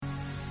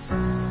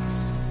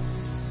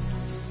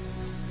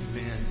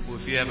Well,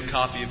 if you have a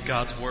copy of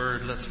God's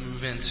Word, let's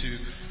move into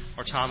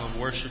our time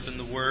of worship in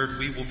the Word.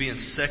 We will be in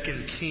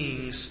 2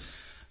 Kings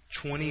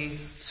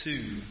 22.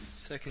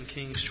 2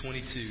 Kings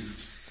 22.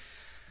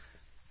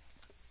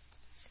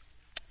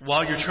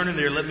 While you're turning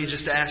there, let me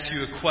just ask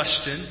you a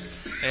question,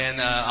 and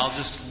I'll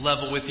just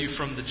level with you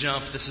from the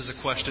jump. This is a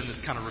question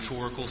that's kind of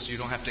rhetorical, so you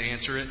don't have to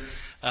answer it.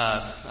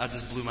 I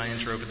just blew my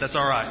intro, but that's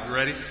all right. You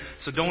ready?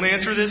 So don't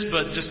answer this,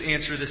 but just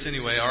answer this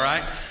anyway, all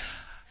right?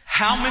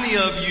 How many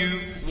of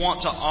you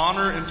want to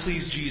honor and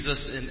please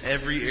Jesus in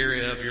every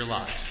area of your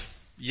life?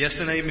 Yes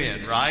and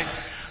amen, right?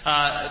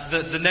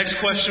 The next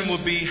question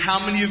would be,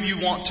 how many of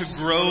you want to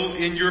grow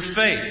in your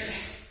faith?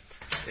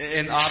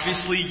 And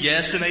obviously,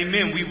 yes and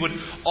amen. We would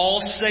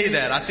all say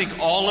that. I think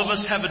all of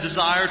us have a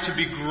desire to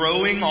be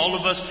growing. All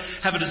of us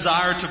have a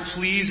desire to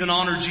please and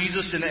honor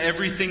Jesus in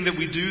everything that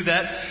we do.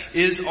 That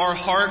is our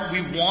heart.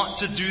 We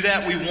want to do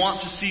that. We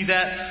want to see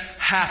that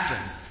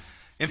happen.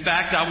 In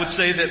fact, I would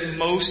say that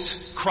most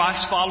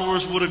Christ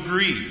followers would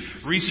agree.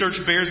 Research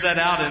bears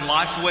that out in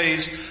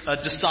Lifeway's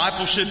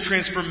discipleship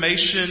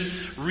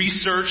transformation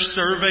research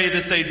survey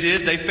that they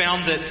did. They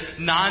found that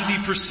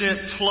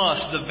 90%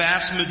 plus, the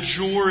vast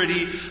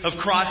majority of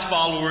Christ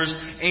followers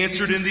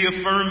answered in the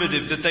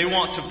affirmative, that they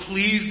want to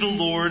please the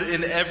Lord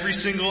in every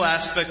single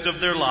aspect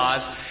of their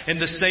lives. And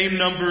the same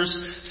numbers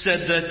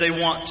said that they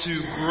want to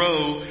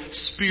grow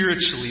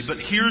spiritually.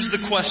 But here's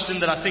the question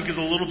that I think is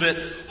a little bit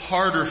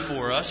harder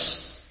for us.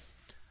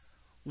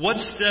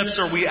 What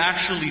steps are we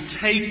actually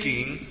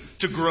taking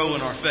to grow in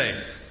our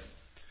faith?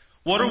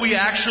 What are we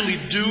actually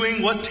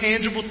doing? What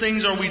tangible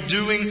things are we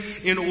doing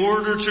in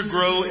order to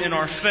grow in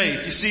our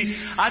faith? You see,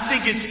 I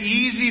think it's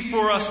easy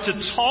for us to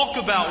talk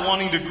about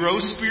wanting to grow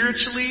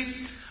spiritually,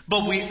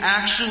 but we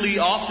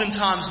actually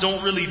oftentimes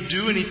don't really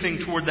do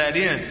anything toward that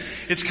end.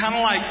 It's kind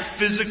of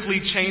like physically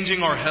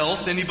changing our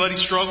health. Anybody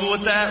struggle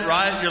with that,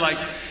 right? You're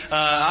like,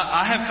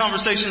 I have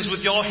conversations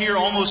with y'all here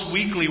almost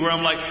weekly where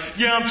I'm like,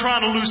 yeah, I'm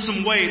trying to lose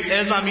some weight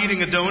as I'm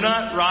eating a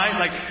donut, right?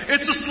 Like,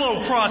 it's a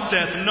slow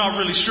process. I'm not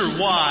really sure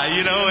why,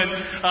 you know, and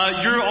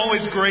you're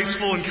always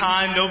graceful and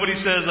kind. Nobody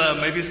says,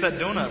 maybe it's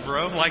that donut,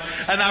 bro. Like,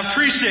 and I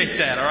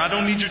appreciate that, or I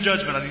don't need your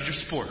judgment. I need your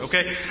support,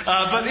 okay?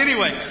 But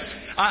anyway,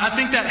 I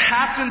think that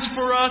happens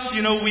for us.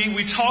 You know,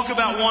 we talk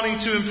about wanting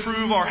to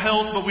improve our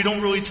health, but we don't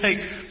really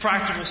take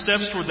practical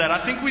steps toward that.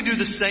 I think we do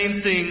the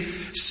same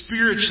thing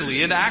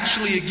spiritually. And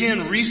actually,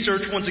 again,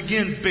 research once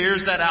again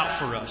bears that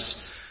out for us.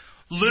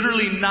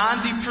 Literally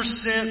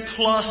 90%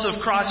 plus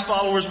of Christ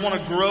followers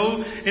want to grow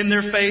in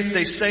their faith.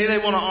 They say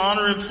they want to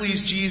honor and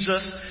please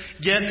Jesus.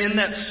 Yet in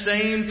that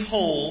same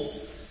poll,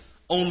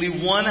 only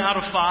 1 out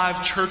of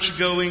 5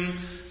 church-going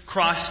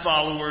Christ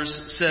followers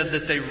said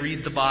that they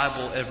read the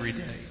Bible every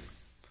day.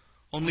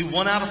 Only 1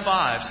 out of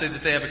 5 say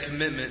that they have a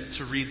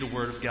commitment to read the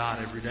Word of God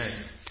every day.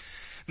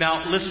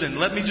 Now,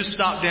 listen, let me just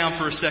stop down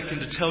for a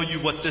second to tell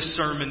you what this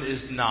sermon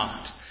is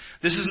not.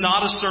 This is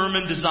not a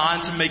sermon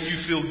designed to make you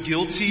feel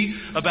guilty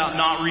about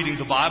not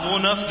reading the Bible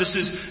enough. This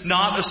is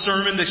not a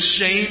sermon to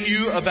shame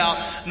you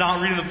about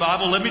not reading the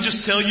Bible. Let me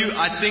just tell you,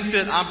 I think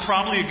that I'm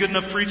probably a good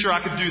enough preacher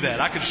I could do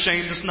that. I could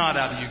shame the snot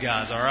out of you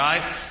guys, all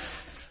right?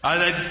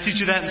 I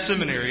teach you that in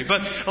seminary. But,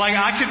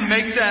 I could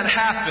make that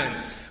happen.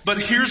 But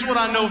here's what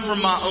I know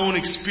from my own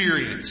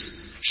experience.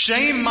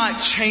 Shame might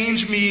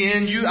change me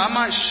I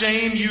might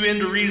shame you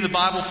into reading the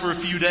Bible for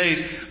a few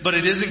days, but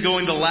it isn't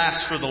going to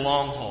last for the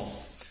long haul.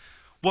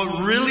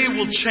 What really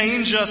will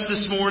change us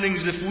this morning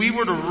is if we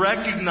were to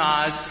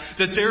recognize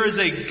that there is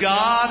a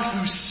God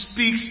who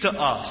speaks to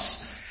us.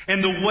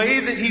 And the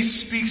way that He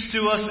speaks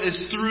to us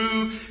is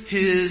through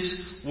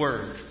His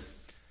Word.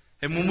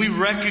 And when we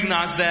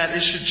recognize that,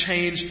 it should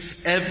change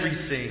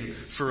everything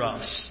for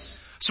us.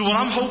 So what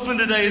I'm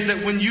hoping today is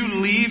that when you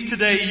leave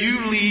today,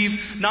 you leave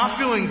not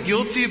feeling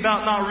guilty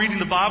about not reading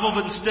the Bible,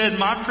 but instead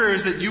my prayer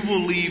is that you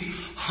will leave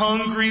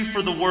hungry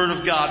for the Word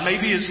of God.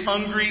 Maybe as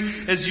hungry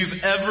as you've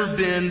ever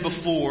been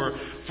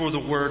before for the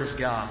Word of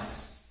God.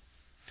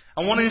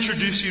 I want to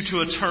introduce you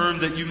to a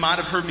term that you might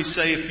have heard me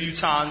say a few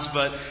times,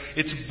 but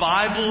it's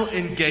Bible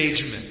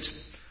engagement.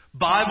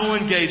 Bible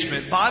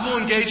engagement. Bible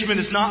engagement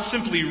is not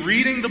simply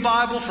reading the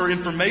Bible for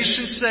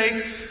information's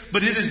sake,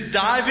 but it is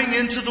diving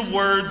into the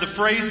Word. The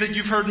phrase that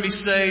you've heard me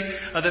say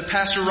that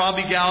Pastor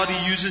Robbie Gallaty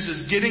uses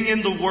is getting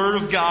in the Word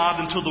of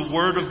God until the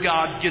Word of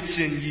God gets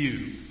in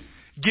you.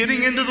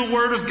 Getting into the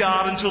Word of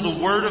God until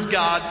the Word of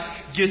God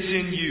gets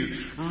in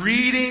you.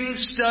 Reading,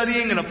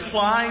 studying, and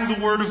applying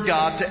the Word of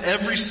God to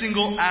every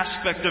single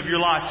aspect of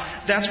your life.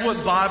 That's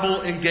what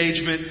Bible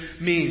engagement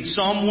means.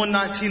 Psalm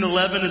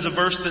 119:11 is a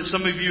verse that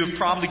some of you have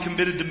probably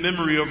committed to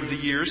memory over the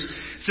years.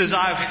 It says,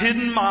 I have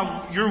hidden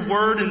your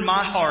Word in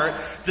my heart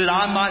that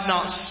I might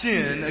not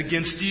sin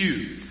against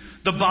you.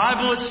 The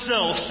Bible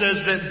itself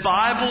says that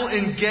Bible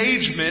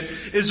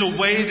engagement is a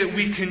way that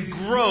we can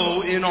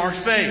grow in our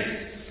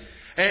faith.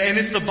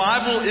 And if the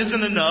Bible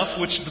isn't enough,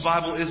 which the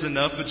Bible is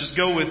enough, but just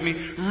go with me,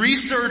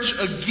 research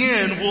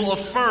again will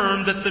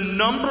affirm that the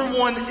number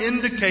one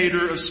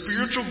indicator of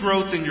spiritual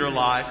growth in your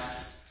life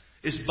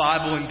is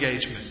Bible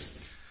engagement.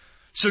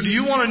 So do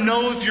you want to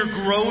know if you're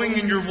growing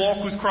in your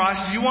walk with Christ?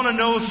 Do you want to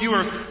know if you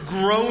are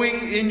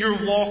growing in your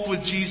walk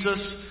with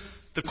Jesus?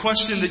 The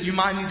question that you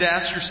might need to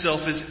ask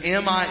yourself is,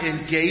 am I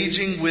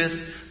engaging with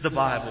the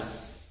Bible?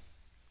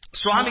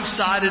 So I'm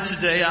excited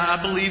today.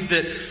 I believe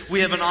that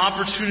we have an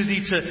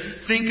opportunity to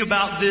think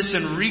about this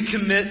and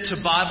recommit to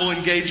Bible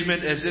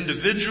engagement as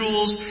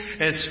individuals,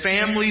 as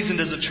families,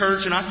 and as a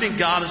church. And I think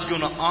God is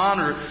going to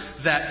honor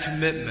that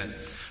commitment.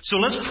 So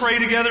let's pray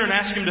together and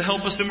ask Him to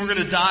help us. Then we're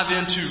going to dive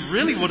into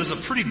really what is a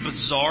pretty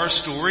bizarre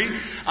story.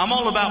 I'm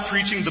all about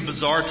preaching the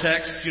bizarre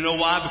text. You know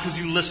why? Because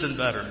you listen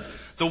better.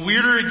 The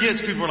weirder it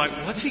gets, people are like,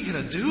 what's he going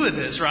to do with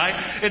this, right?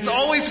 It's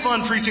always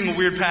fun preaching a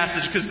weird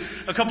passage, because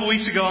a couple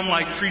weeks ago I'm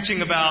like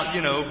preaching about,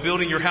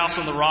 building your house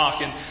on the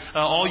rock, and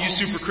all you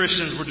super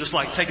Christians were just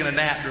like taking a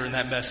nap during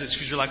that message,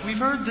 because you're like,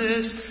 we've heard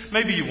this.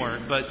 Maybe you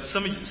weren't, but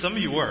some of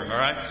you were, all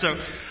right? So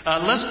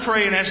let's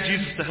pray and ask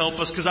Jesus to help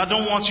us, because I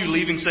don't want you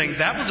leaving saying,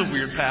 that was a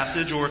weird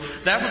passage, or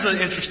that was an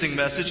interesting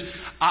message.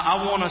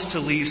 I want us to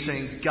leave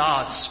saying,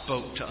 God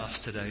spoke to us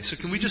today. So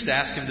can we just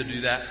ask Him to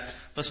do that?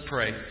 Let's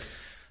pray.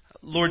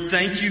 Lord,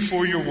 thank You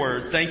for Your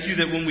Word. Thank You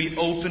that when we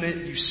open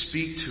it, You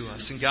speak to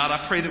us. And God,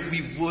 I pray that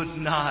we would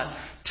not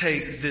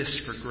take this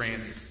for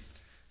granted.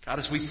 God,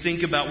 as we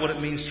think about what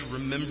it means to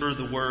remember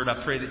the Word,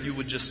 I pray that You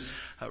would just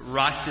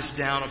write this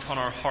down upon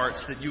our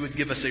hearts, that You would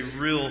give us a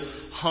real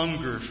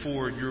hunger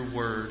for Your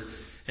Word.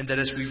 And that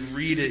as we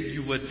read it,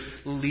 You would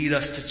lead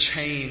us to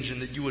change,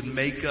 and that You would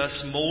make us,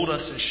 mold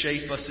us, and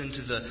shape us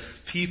into the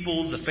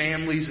people, the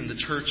families, and the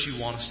church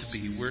You want us to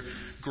be. We're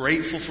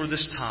grateful for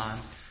this time.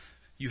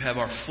 You have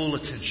our full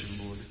attention,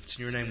 Lord. It's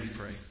in Your name we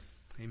pray.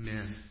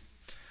 Amen.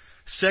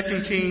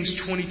 2 Kings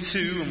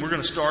 22, and we're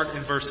going to start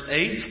in verse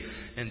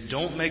 8. And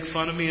don't make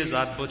fun of me as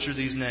I butcher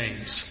these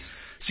names.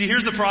 See,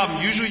 here's the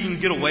problem. Usually you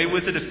can get away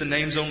with it if the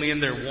name's only in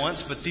there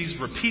once, but these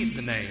repeat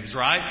the names,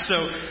 right? So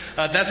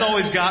that's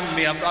always gotten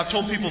me. I've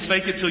told people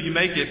fake it till you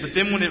make it, but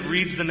then when it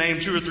reads the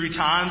name 2 or 3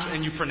 times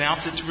and you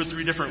pronounce it 2 or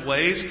 3 different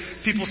ways,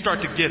 people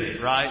start to get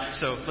it, right?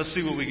 So let's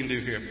see what we can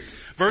do here.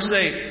 Verse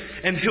 8,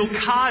 and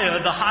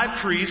Hilkiah the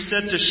high priest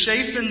said to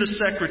Shaphan the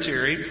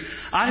secretary,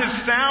 I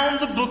have found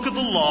the book of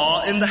the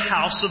law in the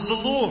house of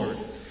the Lord.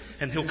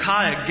 And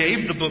Hilkiah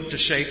gave the book to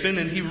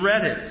Shaphan, and he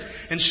read it.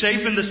 And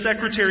Shaphan the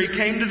secretary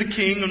came to the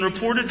king and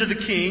reported to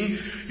the king,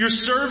 your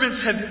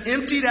servants have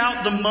emptied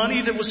out the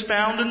money that was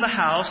found in the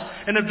house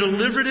and have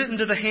delivered it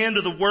into the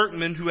hand of the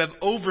workmen who have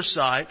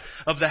oversight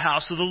of the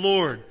house of the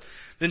Lord.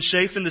 Then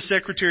Shaphan the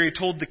secretary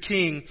told the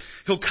king,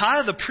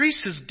 Hilkiah the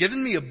priest has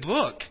given me a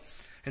book.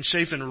 And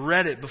Shaphan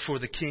read it before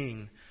the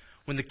king.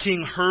 When the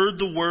king heard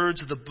the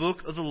words of the book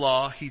of the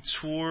law, he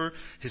tore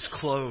his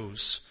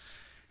clothes.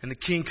 And the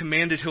king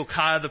commanded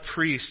Hilkiah the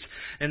priest,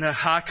 and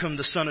Ahikam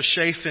the son of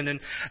Shaphan, and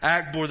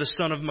Achbor the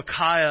son of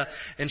Micaiah,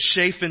 and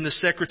Shaphan the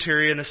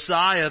secretary, and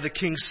Asaiah the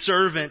king's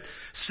servant,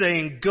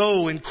 saying,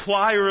 Go,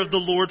 inquire of the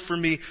Lord for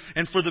me,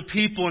 and for the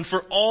people, and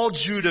for all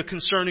Judah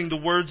concerning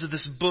the words of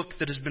this book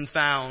that has been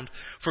found.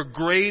 For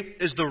great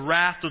is the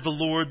wrath of the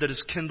Lord that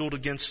is kindled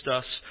against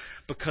us,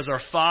 because our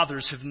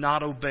fathers have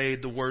not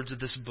obeyed the words of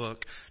this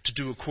book to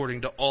do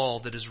according to all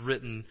that is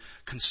written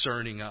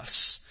concerning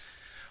us.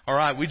 All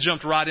right, we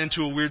jumped right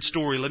into a weird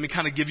story. Let me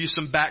kind of give you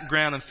some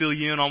background and fill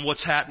you in on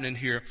what's happening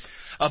here.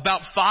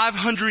 About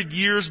 500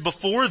 years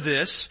before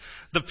this,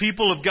 the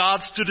people of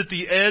God stood at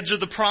the edge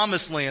of the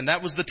promised land.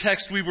 That was the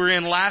text we were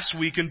in last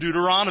week in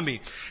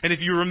Deuteronomy. And if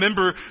you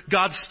remember,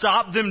 God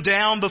stopped them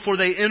down before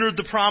they entered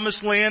the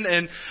promised land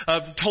and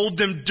told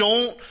them,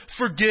 don't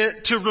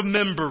forget to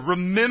remember.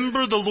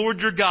 Remember the Lord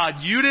your God.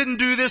 You didn't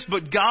do this,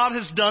 but God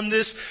has done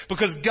this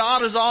because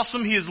God is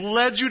awesome. He has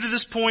led you to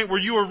this point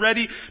where you are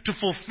ready to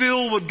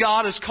fulfill what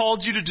God has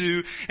called you to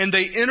do. And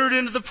they entered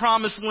into the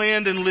promised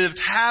land and lived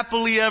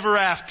happily ever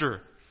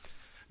after.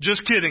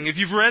 Just kidding. If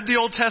you've read the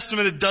Old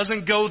Testament, it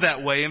doesn't go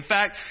that way. In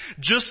fact,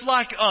 just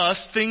like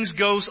us, things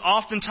go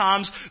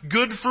oftentimes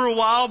good for a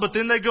while, but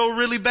then they go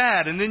really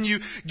bad. And then you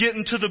get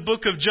into the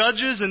book of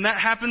Judges, and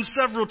that happens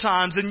several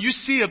times, and you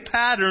see a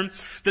pattern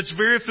that's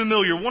very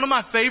familiar. One of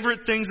my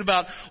favorite things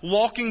about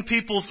walking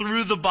people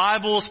through the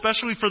Bible,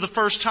 especially for the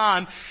first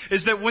time,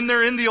 is that when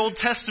they're in the Old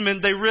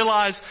Testament, they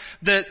realize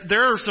that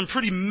there are some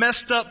pretty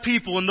messed up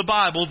people in the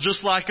Bible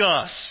just like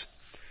us.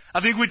 I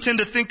think we tend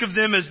to think of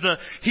them as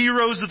the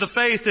heroes of the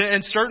faith,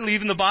 and certainly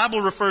even the Bible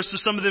refers to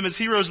some of them as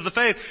heroes of the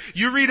faith.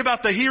 You read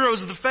about the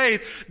heroes of the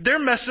faith, they're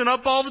messing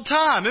up all the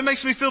time. It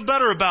makes me feel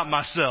better about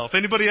myself.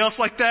 Anybody else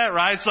like that,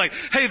 right? It's like,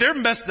 hey, they're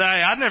messed up.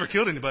 I've never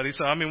killed anybody,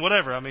 so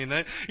whatever.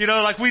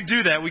 Like we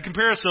do that. We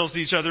compare ourselves to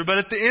each other. But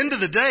at the end of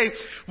the day,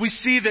 we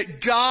see that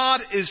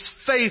God is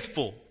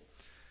faithful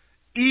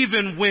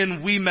even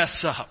when we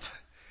mess up.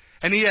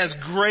 And He has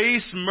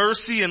grace,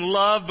 mercy, and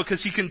love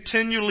because He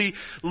continually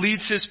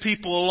leads His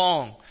people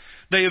along.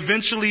 They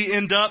eventually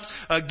end up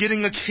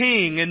getting a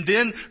king, and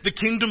then the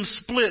kingdom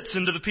splits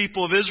into the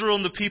people of Israel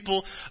and the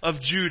people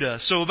of Judah.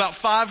 So about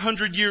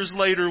 500 years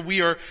later, we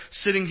are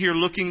sitting here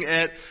looking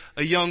at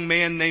a young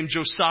man named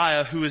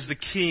Josiah, who is the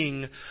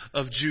king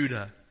of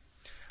Judah.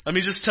 Let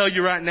me just tell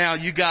you right now,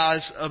 you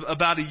guys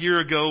about a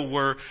year ago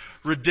were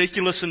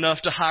ridiculous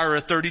enough to hire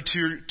a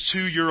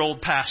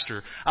 32-year-old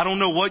pastor. I don't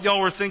know what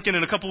y'all were thinking.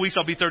 In a couple weeks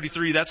I'll be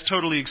 33. That's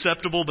totally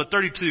acceptable. But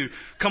 32,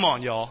 come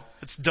on, y'all.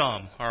 It's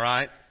dumb, all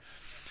right?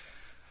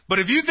 But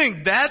if you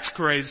think that's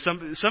crazy,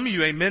 some of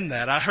you amen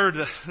that. I heard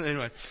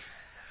anyway.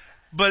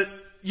 But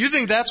you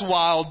think that's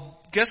wild.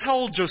 Guess how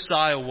old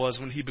Josiah was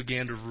when he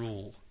began to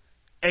rule?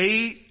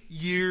 8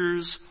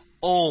 years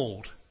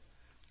old.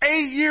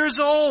 8 years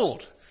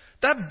old.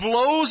 That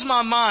blows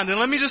my mind. And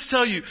let me just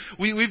tell you,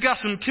 we've got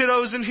some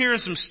kiddos in here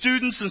and some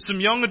students and some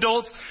young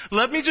adults.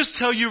 Let me just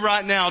tell you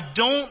right now,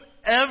 don't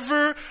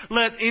ever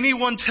let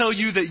anyone tell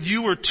you that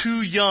you are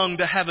too young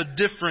to have a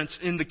difference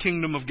in the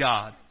kingdom of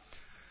God.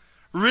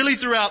 Really,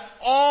 throughout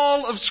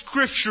all of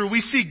Scripture, we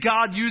see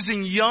God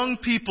using young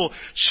people,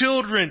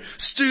 children,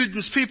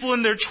 students, people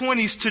in their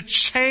 20s to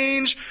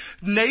change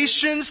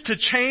nations, to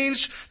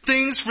change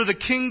things for the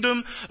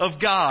kingdom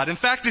of God. In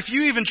fact, if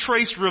you even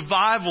trace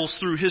revivals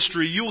through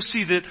history, you'll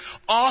see that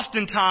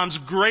oftentimes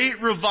great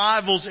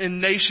revivals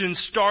in nations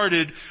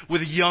started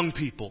with young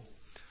people.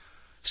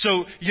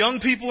 So young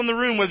people in the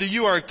room, whether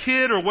you are a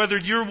kid or whether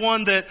you're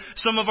one that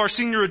some of our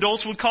senior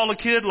adults would call a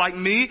kid like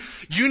me,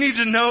 you need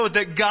to know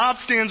that God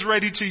stands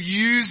ready to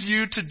use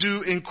you to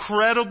do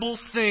incredible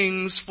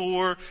things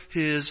for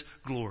His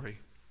glory.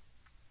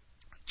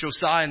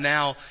 Josiah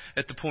now,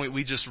 at the point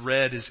we just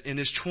read, is in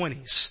his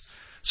 20s.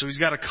 So he's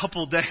got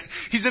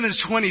he's in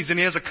his 20s and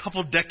he has a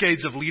couple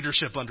decades of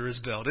leadership under his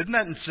belt. Isn't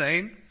that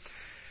insane?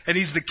 And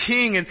he's the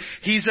king, and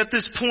he's at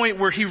this point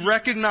where he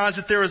recognized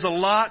that there is a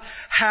lot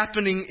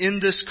happening in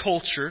this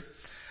culture.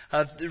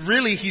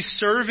 Really, he's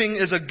serving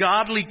as a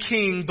godly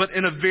king, but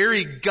in a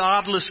very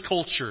godless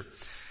culture.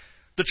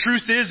 The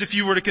truth is, if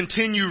you were to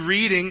continue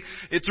reading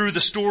it through the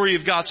story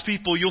of God's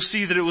people, you'll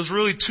see that it was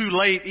really too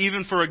late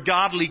even for a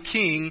godly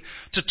king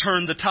to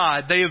turn the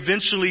tide. They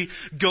eventually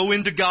go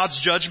into God's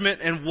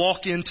judgment and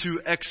walk into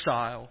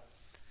exile.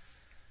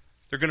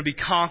 They're going to be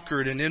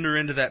conquered and enter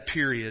into that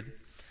period.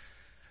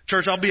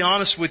 Church, I'll be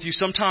honest with you,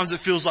 sometimes it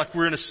feels like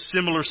we're in a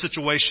similar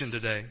situation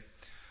today.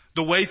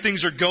 The way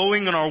things are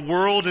going in our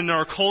world and in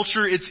our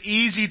culture, it's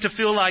easy to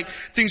feel like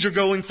things are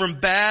going from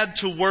bad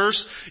to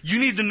worse. You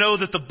need to know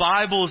that the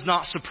Bible is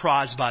not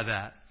surprised by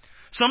that.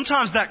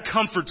 Sometimes that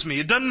comforts me.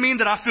 It doesn't mean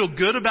that I feel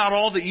good about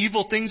all the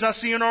evil things I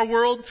see in our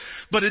world,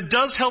 but it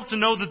does help to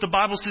know that the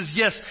Bible says,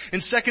 yes, in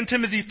 2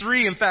 Timothy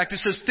 3, in fact, it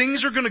says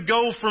things are going to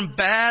go from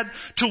bad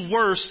to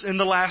worse in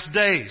the last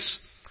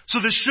days. So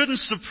this shouldn't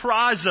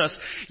surprise us.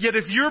 Yet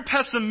if you're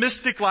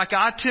pessimistic like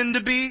I tend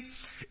to be,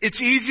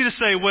 it's easy to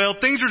say, well,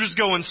 things are just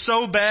going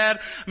so bad.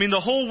 I mean, the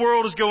whole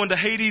world is going to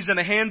Hades in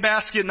a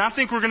handbasket, and I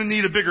think we're going to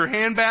need a bigger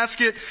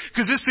handbasket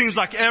because this seems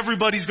like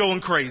everybody's going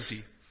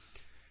crazy.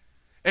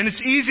 And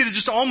it's easy to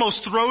just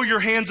almost throw your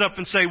hands up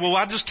and say, well,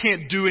 I just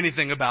can't do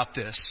anything about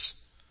this.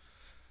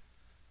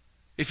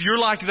 If you're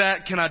like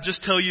that, can I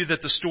just tell you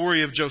that the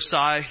story of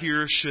Josiah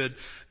here should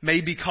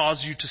maybe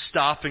cause you to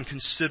stop and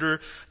consider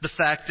the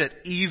fact that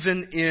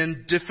even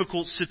in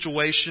difficult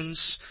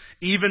situations,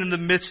 even in the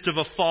midst of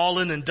a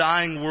fallen and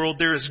dying world,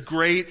 there is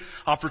great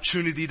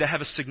opportunity to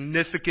have a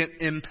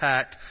significant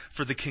impact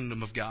for the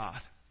kingdom of God.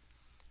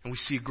 And we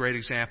see a great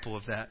example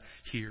of that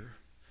here.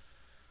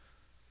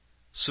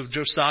 So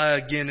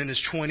Josiah, again in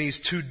his 20s,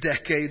 2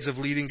 decades of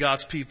leading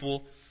God's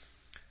people,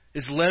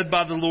 is led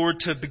by the Lord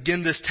to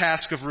begin this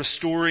task of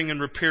restoring and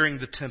repairing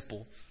the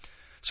temple.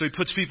 So he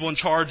puts people in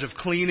charge of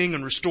cleaning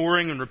and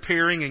restoring and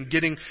repairing and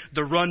getting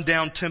the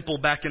rundown temple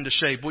back into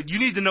shape. What you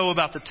need to know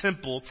about the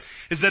temple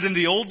is that in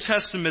the Old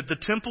Testament,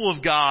 the temple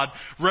of God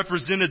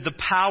represented the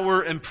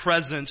power and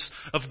presence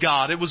of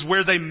God. It was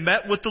where they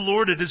met with the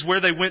Lord. It is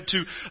where they went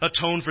to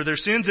atone for their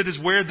sins. It is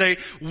where they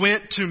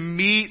went to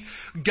meet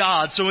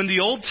God. So in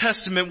the Old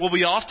Testament, what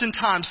we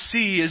oftentimes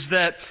see is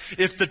that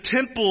if the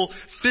temple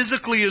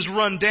physically is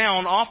run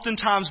down,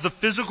 oftentimes the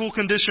physical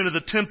condition of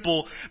the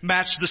temple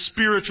matched the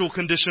spiritual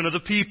condition of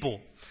the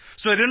people.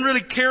 So they didn't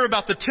really care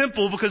about the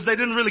temple because they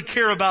didn't really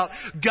care about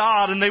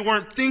God, and they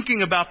weren't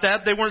thinking about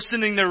that. They weren't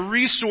sending their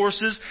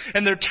resources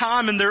and their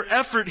time and their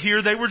effort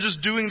here. They were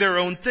just doing their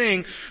own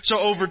thing. So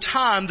over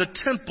time, the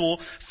temple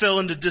fell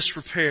into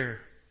disrepair.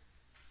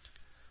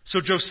 So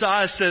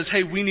Josiah says,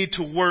 hey, we need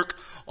to work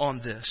on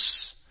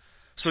this.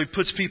 So he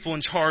puts people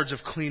in charge of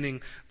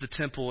cleaning the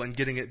temple and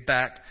getting it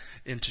back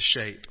into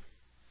shape.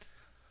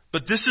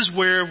 But this is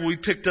where we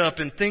picked up,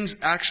 and things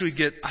actually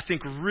get, I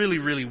think, really,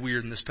 really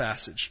weird in this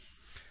passage.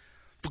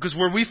 Because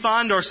where we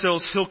find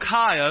ourselves,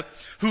 Hilkiah,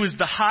 who is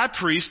the high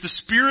priest, the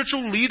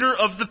spiritual leader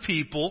of the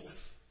people,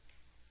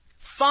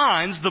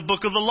 finds the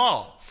book of the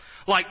law.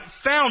 Like,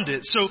 found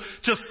it. So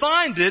to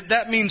find it,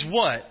 that means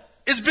what?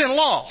 It's been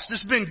lost.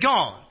 It's been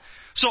gone.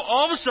 So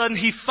all of a sudden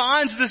he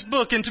finds this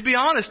book, and to be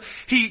honest,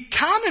 he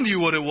kind of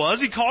knew what it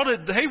was. He called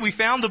it, hey, we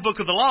found the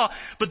book of the law.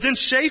 But then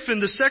Shaphan,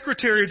 the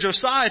secretary of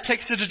Josiah,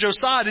 takes it to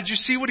Josiah. Did you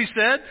see what he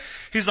said?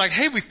 He's like,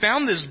 hey, we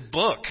found this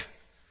book.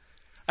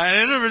 I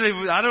don't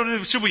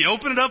know, should we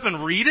open it up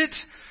and read it?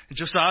 And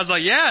Josiah's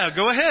like, yeah,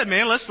 go ahead,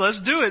 man, let's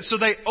do it. So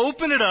they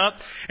open it up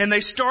and they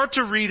start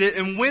to read it,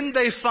 and when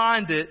they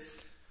find it,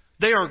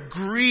 They are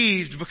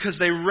grieved because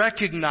they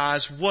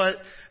recognize what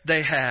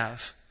they have.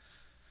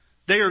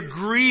 They are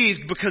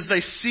grieved because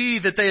they see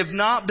that they have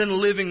not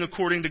been living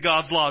according to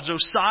God's law.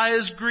 Josiah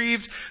is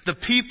grieved. The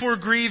people are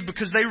grieved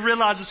because they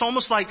realize it's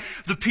almost like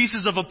the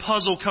pieces of a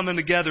puzzle coming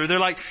together. They're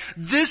like,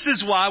 this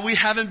is why we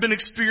haven't been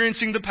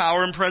experiencing the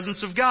power and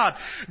presence of God.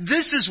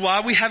 This is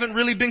why we haven't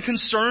really been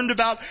concerned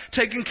about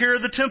taking care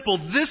of the temple.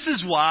 This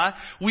is why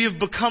we have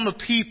become a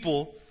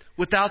people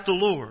without the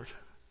Lord.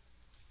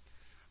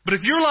 But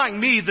if you're like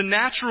me, the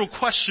natural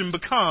question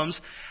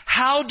becomes,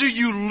 how do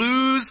you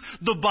lose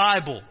the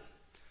Bible?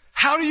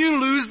 How do you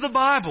lose the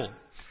Bible?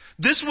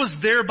 This was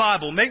their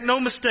Bible. Make no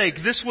mistake.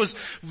 This was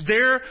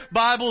their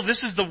Bible.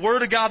 This is the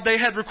Word of God they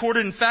had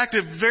recorded. In fact,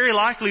 it very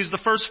likely is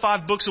the first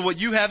 5 books of what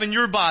you have in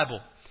your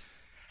Bible.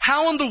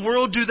 How in the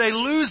world do they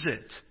lose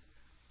it?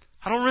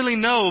 I don't really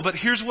know, but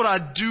here's what I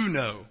do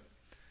know.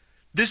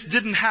 This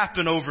didn't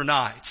happen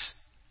overnight.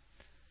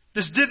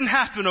 This didn't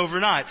happen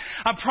overnight.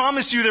 I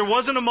promise you there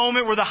wasn't a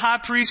moment where the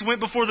high priest went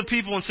before the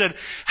people and said,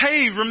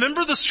 hey,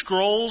 remember the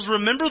scrolls?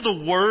 Remember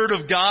the Word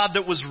of God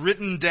that was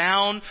written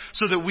down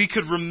so that we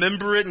could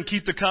remember it and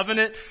keep the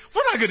covenant?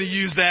 We're not going to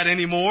use that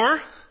anymore.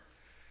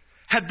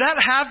 Had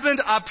that happened,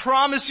 I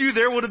promise you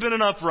there would have been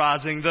an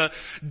uprising. The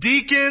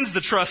deacons,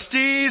 the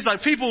trustees,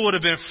 people would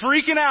have been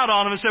freaking out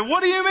on them and said,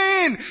 what do you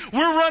mean?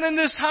 We're running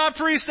this high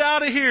priest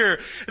out of here.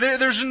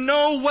 There's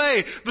no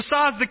way.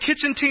 Besides, the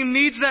kitchen team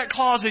needs that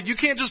closet. You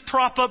can't just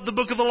prop up the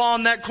book of the law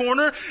in that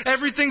corner.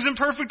 Everything's in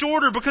perfect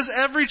order because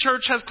every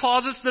church has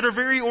closets that are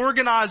very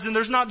organized and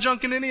there's not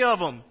junk in any of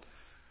them.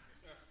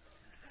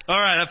 All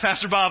right,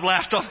 Pastor Bob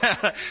laughed on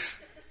that.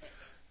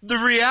 The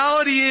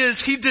reality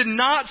is, he did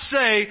not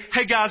say,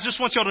 hey guys, just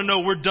want y'all to know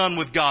we're done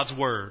with God's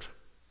Word.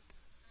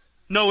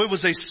 No, it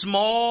was a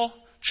small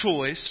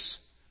choice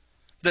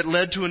that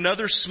led to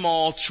another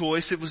small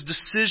choice. It was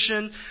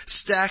decision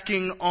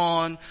stacking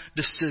on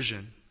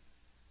decision.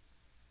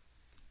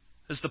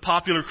 As the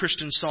popular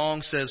Christian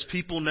song says,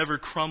 people never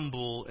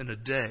crumble in a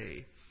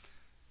day.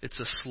 It's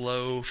a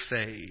slow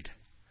fade.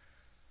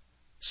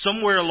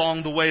 Somewhere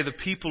along the way, the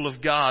people of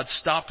God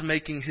stopped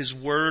making His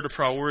Word a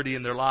priority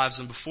in their lives,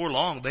 and before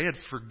long, they had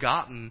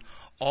forgotten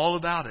all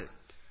about it.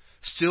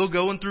 Still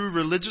going through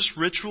religious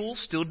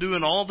rituals, still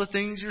doing all the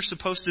things you're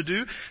supposed to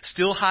do,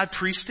 still high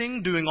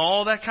priesting, doing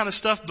all that kind of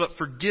stuff, but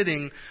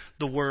forgetting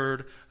the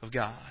Word of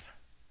God.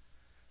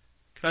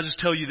 Can I just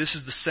tell you, this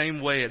is the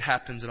same way it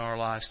happens in our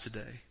lives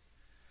today.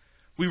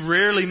 We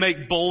rarely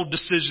make bold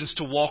decisions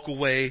to walk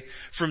away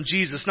from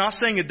Jesus. Not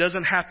saying it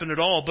doesn't happen at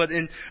all, but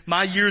in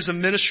my years of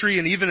ministry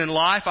and even in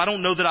life, I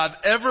don't know that I've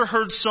ever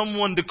heard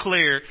someone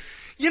declare,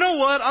 you know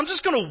what, I'm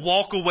just going to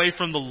walk away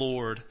from the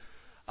Lord.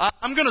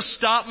 I'm going to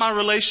stop my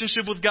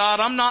relationship with God.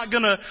 I'm not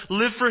going to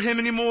live for Him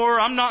anymore.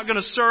 I'm not going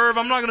to serve.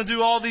 I'm not going to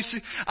do all these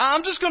things.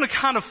 I'm just going to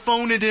kind of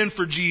phone it in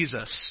for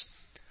Jesus.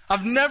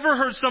 I've never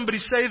heard somebody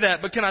say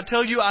that, but can I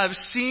tell you, I've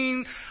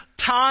seen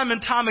time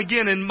and time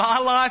again in my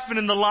life and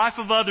in the life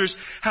of others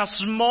how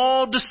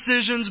small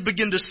decisions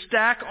begin to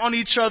stack on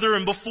each other,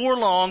 and before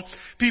long,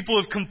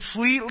 people have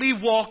completely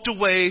walked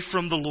away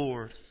from the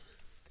Lord.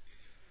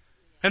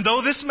 And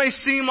though this may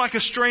seem like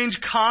a strange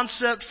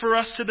concept for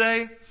us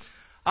today,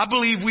 I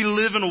believe we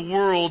live in a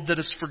world that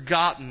has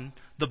forgotten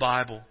the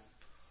Bible.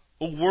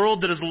 A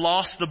world that has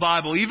lost the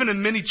Bible. Even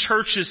in many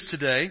churches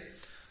today,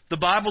 the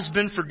Bible's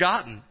been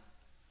forgotten.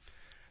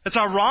 It's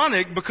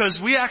ironic because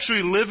we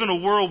actually live in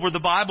a world where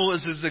the Bible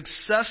is as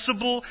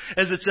accessible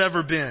as it's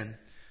ever been.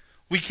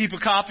 We keep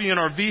a copy in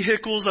our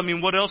vehicles. I mean,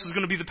 what else is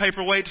going to be the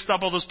paperweight to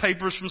stop all those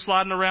papers from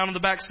sliding around in the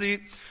back seat?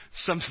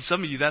 Some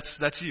of you,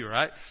 that's you,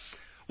 right?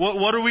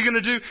 What are we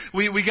going to do?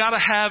 We got to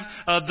have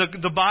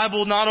the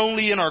Bible not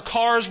only in our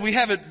cars. We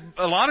have it.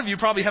 A lot of you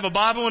probably have a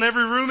Bible in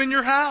every room in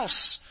your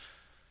house.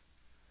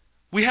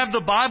 We have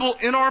the Bible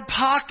in our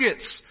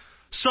pockets.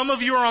 Some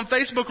of you are on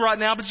Facebook right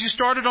now, but you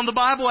started on the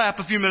Bible app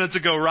a few minutes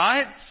ago,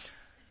 right?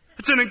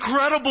 It's an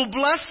incredible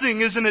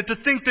blessing, isn't it, to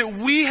think that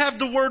we have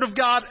the Word of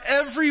God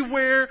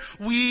everywhere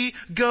we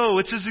go.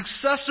 It's as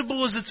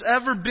accessible as it's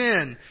ever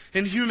been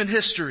in human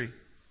history.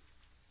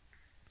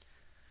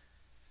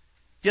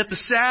 Yet the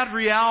sad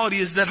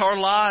reality is that our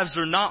lives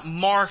are not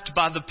marked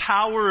by the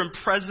power and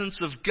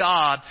presence of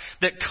God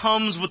that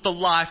comes with the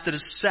life that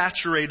is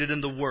saturated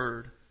in the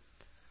Word.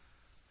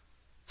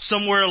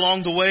 Somewhere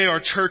along the way,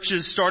 our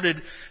churches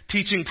started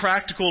teaching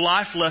practical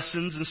life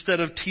lessons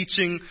instead of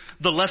teaching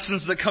the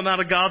lessons that come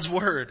out of God's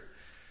Word.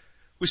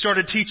 We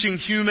started teaching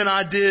human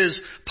ideas,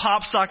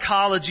 pop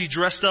psychology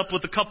dressed up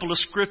with a couple of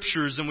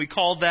scriptures, and we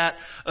called that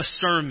a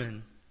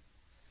sermon.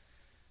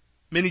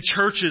 Many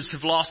churches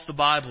have lost the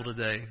Bible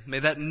today. May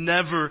that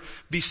never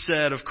be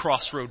said of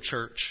Crossroad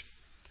Church.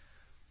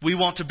 We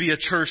want to be a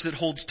church that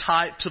holds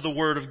tight to the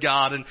Word of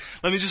God. And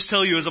let me just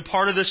tell you, as a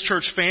part of this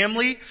church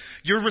family,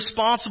 you're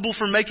responsible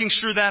for making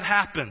sure that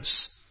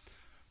happens.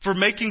 For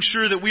making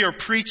sure that we are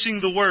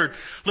preaching the Word.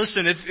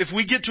 Listen, if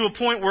we get to a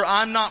point where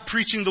I'm not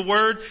preaching the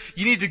Word,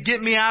 you need to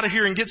get me out of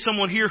here and get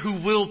someone here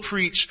who will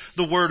preach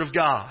the Word of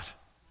God.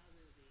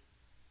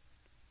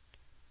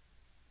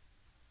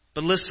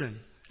 But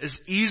listen, as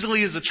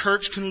easily as the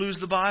church can lose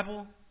the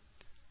Bible,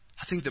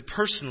 I think that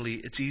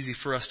personally it's easy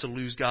for us to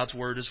lose God's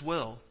Word as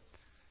well.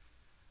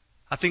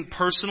 I think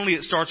personally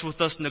it starts with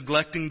us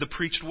neglecting the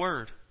preached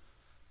Word.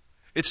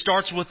 It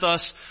starts with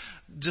us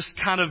just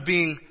kind of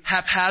being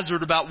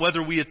haphazard about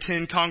whether we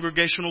attend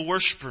congregational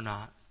worship or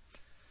not.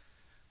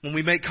 When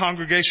we make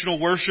congregational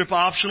worship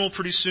optional,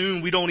 pretty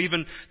soon we don't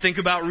even think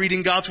about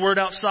reading God's Word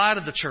outside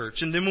of the church.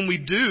 And then when we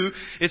do,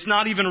 it's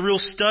not even a real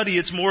study.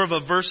 It's more of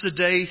a verse a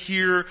day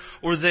here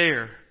or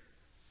there.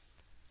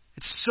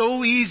 It's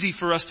so easy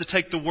for us to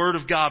take the Word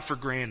of God for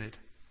granted.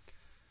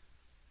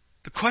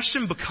 The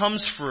question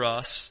becomes for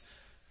us,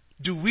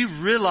 do we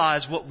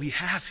realize what we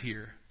have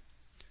here?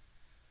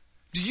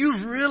 Do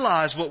you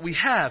realize what we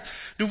have?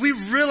 Do we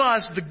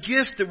realize the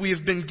gift that we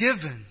have been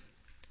given?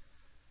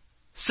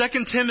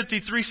 2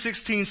 Timothy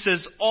 3:16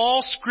 says,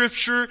 all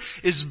Scripture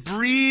is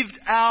breathed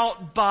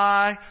out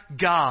by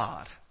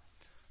God.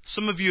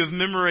 Some of you have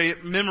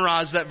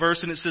memorized that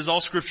verse, and it says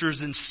all Scripture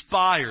is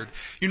inspired.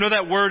 You know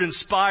that word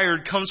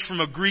inspired comes from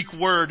a Greek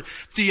word,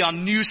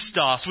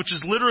 theopneustos, which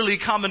is literally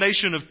a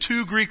combination of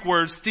two Greek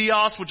words,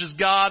 theos, which is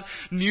God,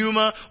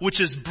 pneuma,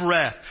 which is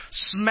breath.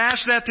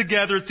 Smash that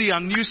together,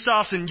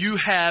 theopneustos, and you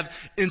have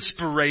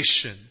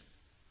inspiration.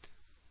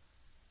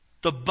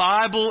 The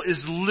Bible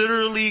is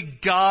literally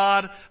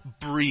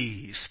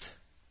God-breathed.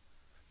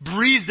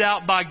 Breathed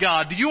out by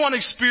God. Do you want to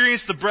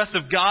experience the breath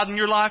of God in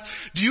your life?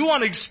 Do you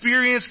want to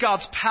experience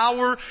God's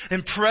power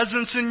and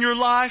presence in your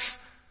life?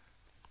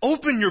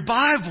 Open your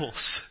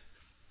Bibles.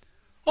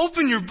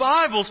 Open your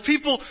Bibles.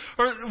 People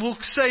will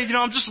say,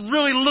 I'm just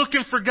really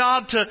looking for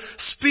God to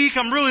speak.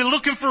 I'm really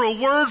looking for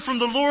a word from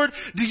the Lord.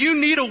 Do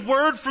you need a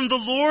word from the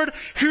Lord?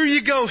 Here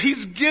you go.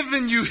 He's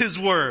given you His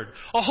word.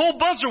 A whole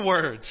bunch of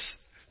words.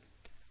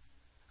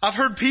 I've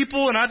heard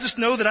people, and I just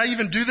know that I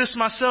even do this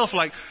myself,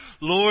 like,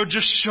 Lord,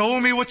 just show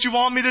me what you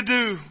want me to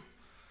do.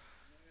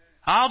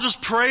 I'll just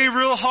pray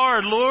real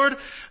hard. Lord,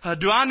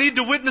 do I need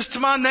to witness to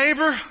my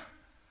neighbor?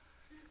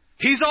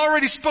 He's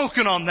already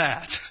spoken on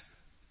that.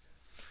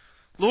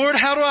 Lord,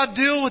 how do I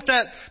deal with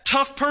that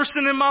tough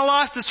person in my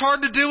life that's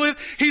hard to deal with?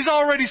 He's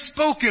already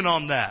spoken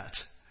on that.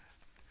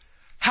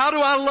 How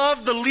do I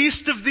love the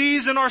least of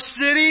these in our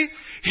city?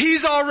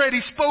 He's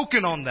already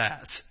spoken on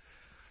that.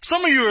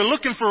 Some of you are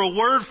looking for a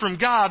word from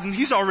God, and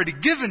He's already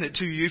given it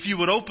to you if you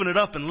would open it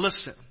up and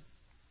listen.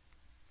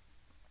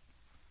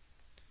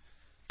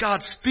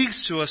 God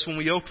speaks to us when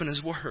we open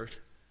His Word.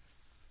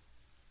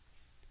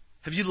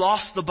 Have you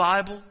lost the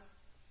Bible?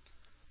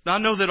 Now, I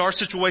know that our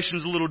situation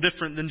is a little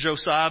different than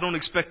Josiah. I don't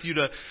expect you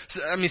to...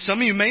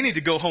 some of you may need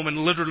to go home and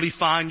literally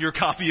find your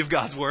copy of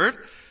God's Word.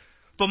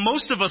 But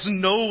most of us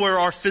know where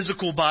our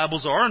physical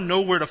Bibles are and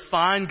know where to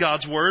find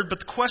God's Word. But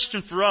the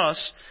question for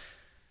us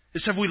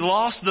is, have we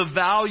lost the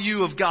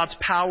value of God's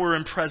power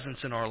and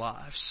presence in our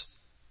lives?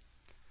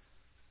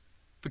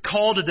 The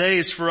call today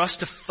is for us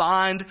to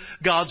find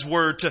God's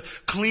Word, to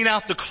clean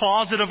out the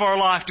closet of our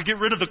life, to get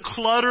rid of the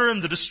clutter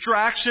and the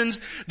distractions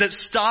that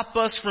stop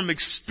us from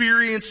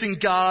experiencing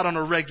God on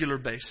a regular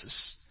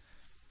basis,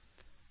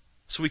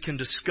 so we can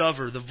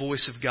discover the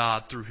voice of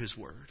God through His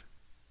Word.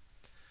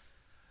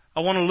 I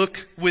want to look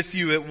with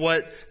you at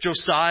what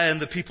Josiah and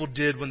the people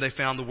did when they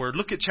found the Word.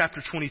 Look at chapter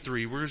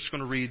 23. We're just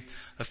going to read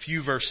a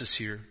few verses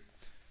here.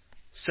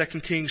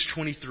 2 Kings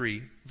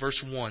 23,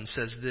 verse 1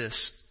 says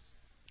this.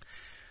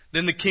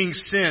 Then the king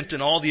sent,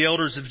 and all the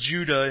elders of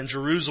Judah and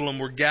Jerusalem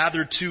were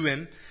gathered to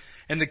him.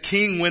 And the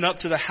king went up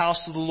to the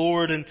house of the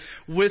Lord, and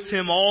with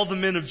him all the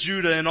men of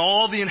Judah, and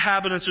all the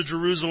inhabitants of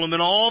Jerusalem,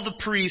 and all the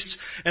priests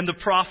and the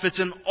prophets,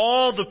 and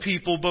all the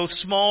people, both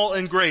small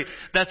and great.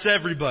 That's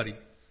everybody.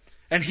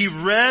 And he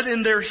read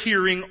in their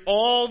hearing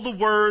all the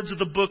words of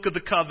the book of the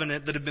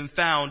covenant that had been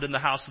found in the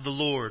house of the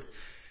Lord.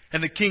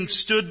 And the king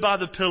stood by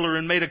the pillar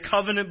and made a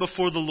covenant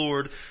before the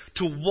Lord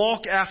to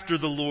walk after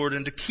the Lord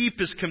and to keep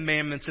His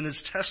commandments and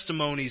His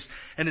testimonies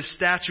and His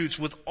statutes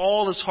with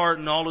all his heart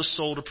and all his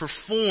soul, to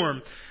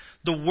perform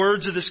the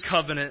words of this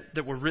covenant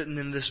that were written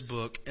in this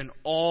book. And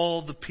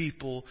all the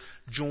people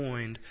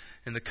joined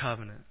in the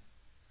covenant.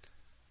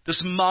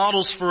 This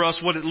models for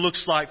us what it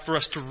looks like for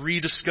us to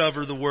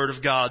rediscover the Word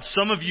of God.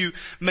 Some of you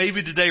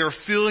maybe today are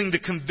feeling the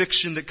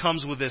conviction that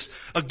comes with this.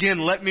 Again,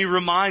 let me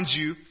remind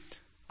you,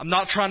 I'm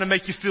not trying to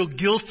make you feel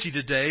guilty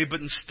today,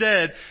 but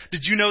instead,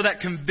 did you know that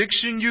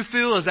conviction you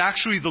feel is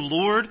actually the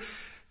Lord?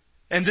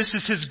 And this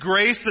is His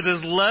grace that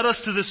has led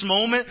us to this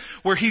moment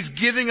where He's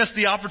giving us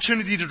the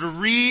opportunity to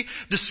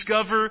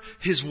rediscover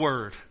His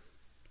Word.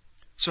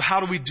 So how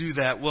do we do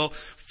that? Well,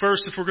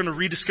 first, if we're going to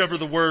rediscover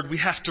the Word, we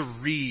have to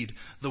read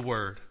the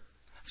Word.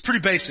 It's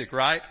pretty basic,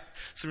 right?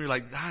 Some of you are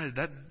like, I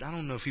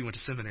don't know if he went to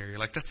seminary.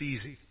 Like, that's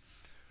easy.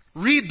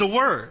 Read the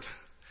Word.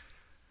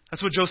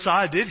 That's what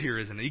Josiah did here,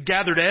 isn't it? He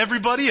gathered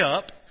everybody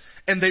up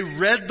and they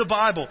read the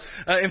Bible.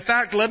 In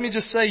fact, let me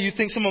just say, you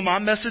think some of my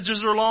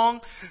messages are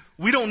long?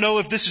 We don't know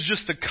if this is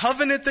just the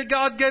covenant that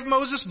God gave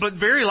Moses, but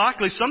very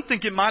likely some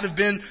think it might have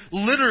been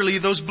literally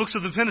those books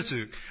of the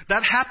Pentateuch.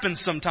 That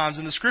happens sometimes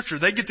in the Scripture.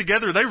 They get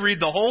together, they read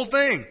the whole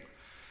thing.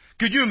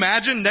 Could you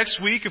imagine next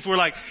week if we're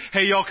like,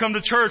 hey, y'all come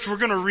to church, we're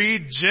going to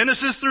read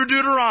Genesis through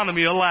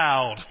Deuteronomy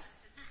aloud.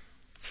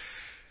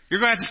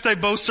 You're going to have to stay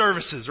both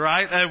services,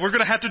 right? We're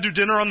going to have to do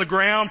dinner on the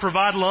ground,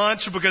 provide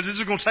lunch, because this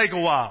is going to take a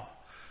while.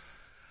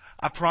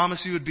 I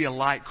promise you it would be a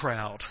light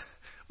crowd.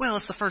 Well,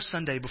 it's the first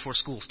Sunday before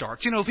school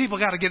starts. People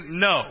got to get...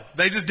 No,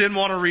 they just didn't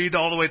want to read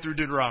all the way through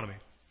Deuteronomy.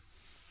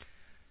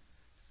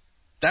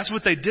 That's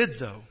what they did,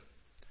 though.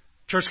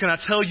 Church, can I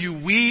tell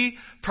you, we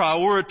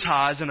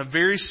prioritize in a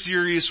very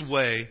serious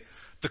way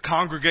the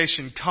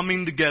congregation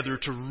coming together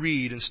to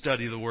read and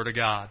study the Word of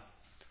God.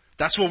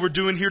 That's what we're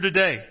doing here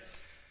today.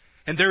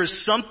 And there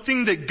is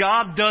something that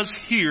God does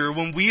here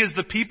when we as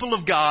the people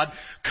of God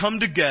come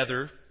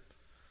together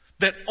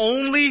that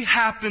only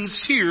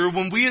happens here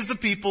when we as the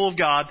people of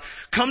God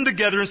come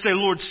together and say,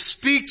 Lord,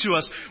 speak to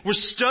us. We're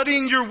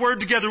studying your word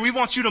together. We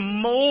want you to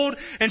mold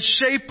and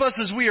shape us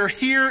as we are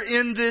here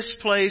in this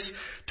place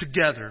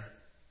together.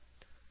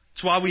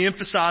 That's why we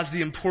emphasize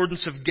the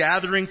importance of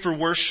gathering for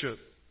worship.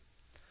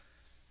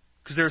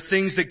 Because there are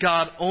things that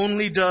God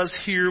only does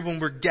here when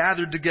we're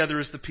gathered together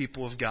as the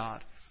people of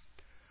God.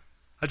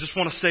 I just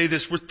want to say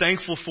this. We're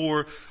thankful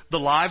for the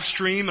live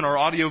stream and our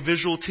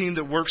audio-visual team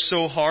that works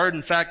so hard.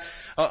 In fact,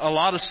 a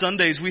lot of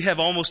Sundays we have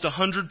almost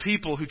 100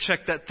 people who check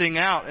that thing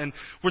out. And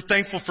we're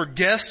thankful for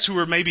guests who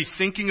are maybe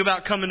thinking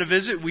about coming to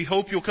visit. We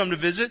hope you'll come to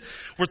visit.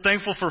 We're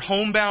thankful for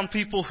homebound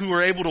people who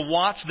are able to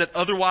watch that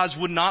otherwise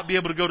would not be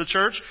able to go to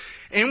church.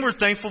 And we're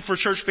thankful for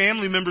church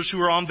family members who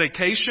are on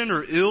vacation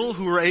or ill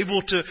who are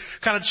able to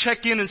kind of check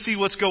in and see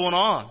what's going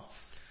on.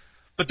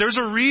 But there's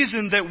a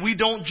reason that we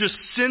don't just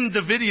send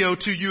the video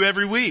to you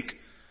every week.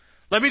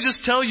 Let me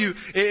just tell you,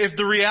 if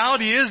the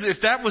reality is,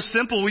 if that was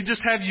simple, we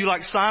just have you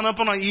sign up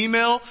on an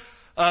email,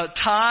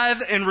 tithe,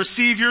 and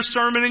receive your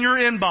sermon in your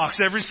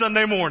inbox every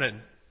Sunday morning.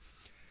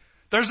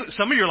 There's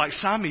some of you are like,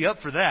 sign me up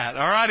for that.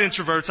 All right,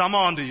 introverts, I'm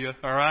on to you.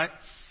 All right.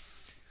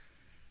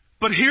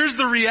 But here's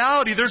the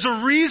reality. There's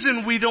a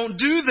reason we don't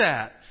do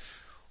that.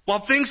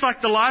 While things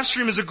like the live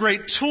stream is a great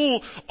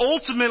tool,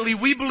 ultimately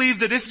we believe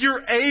that if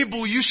you're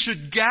able, you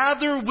should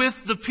gather with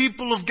the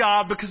people of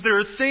God because there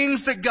are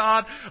things that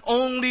God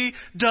only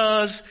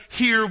does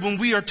here when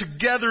we are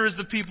together as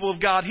the people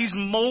of God. He's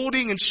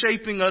molding and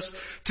shaping us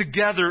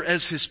together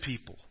as His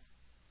people.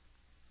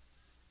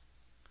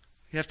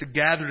 You have to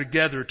gather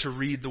together to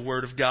read the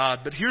Word of God.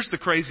 But here's the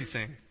crazy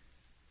thing.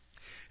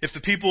 If the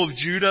people of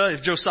Judah,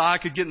 if Josiah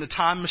could get in the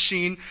time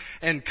machine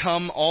and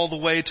come all the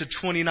way to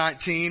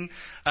 2019,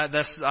 I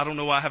don't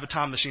know why I have a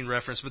time machine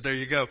reference, but there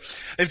you go.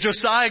 If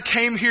Josiah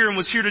came here and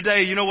was here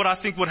today, you know what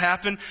I think would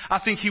happen? I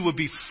think he would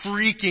be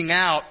freaking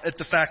out at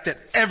the fact that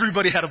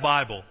everybody had a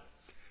Bible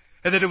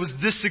and that it was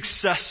this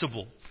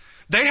accessible.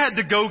 They had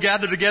to go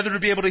gather together to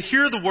be able to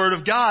hear the Word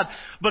of God.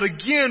 But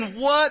again,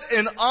 what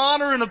an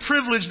honor and a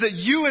privilege that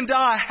you and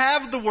I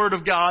have the Word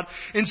of God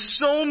in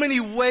so many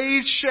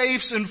ways,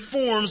 shapes, and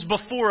forms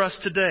before us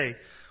today.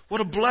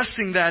 What a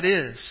blessing that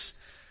is.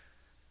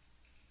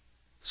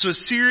 So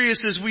as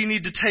serious as we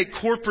need to take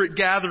corporate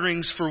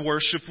gatherings for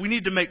worship, we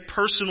need to make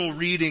personal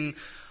reading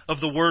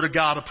of the Word of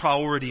God a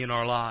priority in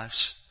our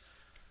lives.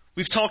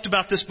 We've talked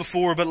about this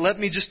before, but let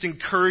me just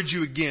encourage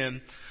you again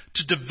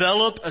to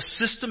develop a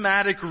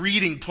systematic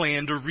reading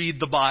plan to read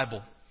the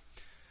Bible.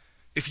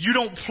 If you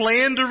don't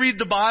plan to read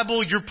the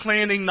Bible, you're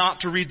planning not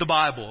to read the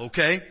Bible,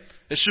 okay?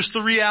 It's just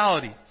the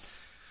reality.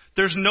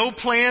 There's no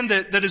plan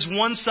that is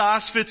one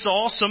size fits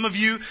all. Some of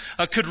you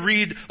could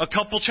read a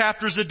couple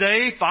chapters a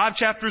day, 5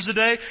 chapters a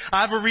day.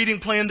 I have a reading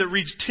plan that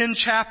reads 10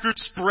 chapters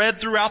spread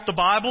throughout the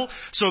Bible.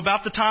 So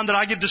about the time that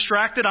I get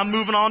distracted, I'm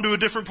moving on to a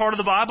different part of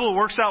the Bible. It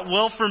works out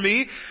well for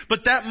me,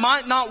 but that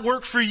might not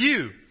work for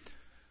you.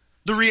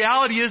 The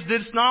reality is that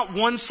it's not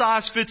one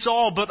size fits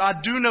all, but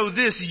I do know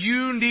this.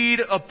 You need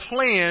a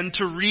plan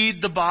to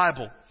read the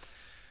Bible.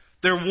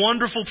 There are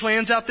wonderful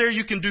plans out there.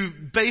 You can do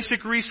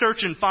basic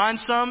research and find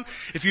some.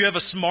 If you have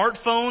a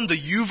smartphone, the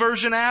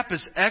YouVersion app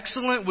is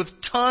excellent with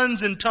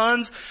tons and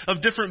tons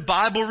of different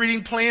Bible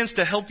reading plans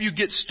to help you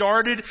get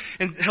started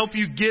and help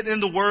you get in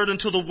the Word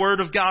until the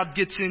Word of God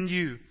gets in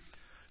you.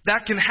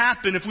 That can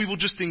happen if we will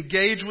just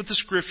engage with the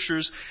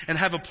Scriptures and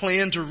have a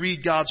plan to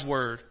read God's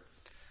Word.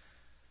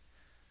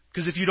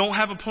 Because if you don't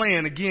have a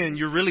plan, again,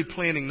 you're really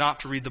planning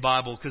not to read the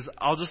Bible. Because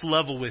I'll just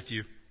level with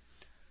you.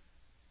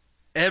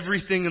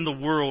 Everything in the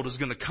world is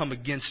going to come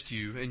against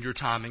you in your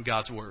time in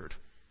God's Word.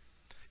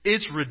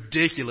 It's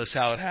ridiculous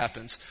how it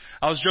happens.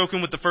 I was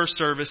joking with the first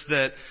service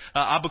that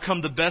I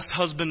become the best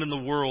husband in the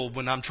world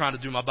when I'm trying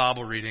to do my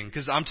Bible reading.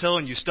 Because I'm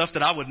telling you stuff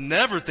that I would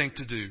never think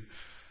to do.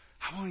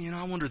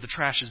 I wonder if the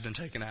trash has been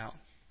taken out.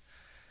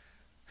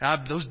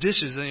 Those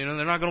dishes, they're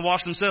not going to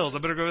wash themselves. I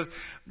better go.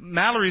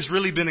 Mallory's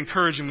really been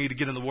encouraging me to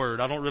get in the Word.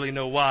 I don't really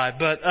know why.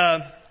 But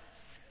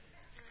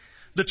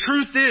the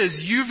truth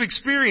is, you've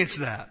experienced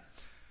that.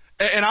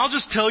 And I'll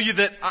just tell you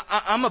that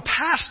I'm a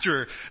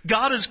pastor.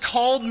 God has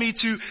called me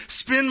to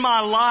spend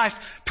my life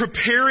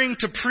preparing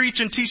to preach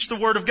and teach the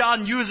Word of God.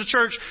 And you as a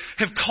church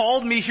have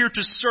called me here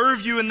to serve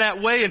you in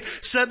that way and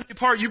set me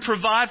apart. You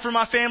provide for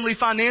my family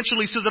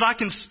financially so that I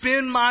can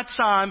spend my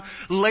time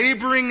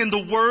laboring in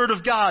the Word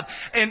of God.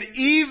 And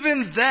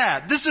even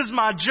that, this is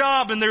my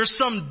job, and there's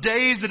some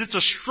days that it's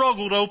a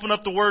struggle to open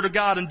up the Word of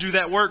God and do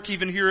that work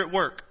even here at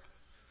work.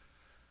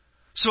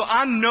 So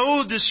I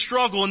know this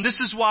struggle, and this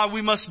is why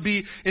we must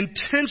be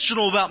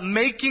intentional about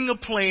making a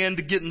plan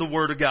to get in the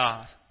Word of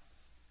God.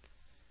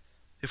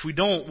 If we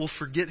don't, we'll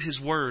forget His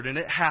Word, and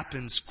it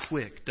happens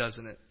quick,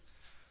 doesn't it?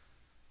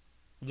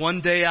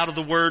 One day out of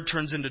the Word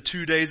turns into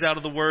 2 days out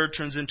of the Word,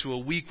 turns into a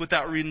week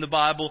without reading the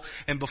Bible,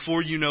 and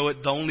before you know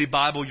it, the only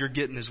Bible you're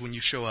getting is when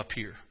you show up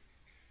here.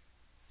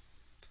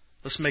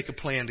 Let's make a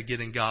plan to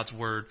get in God's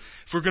Word.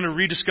 If we're going to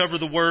rediscover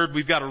the Word,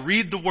 we've got to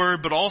read the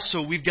Word, but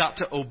also we've got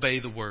to obey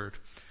the Word.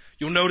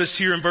 You'll notice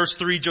here in verse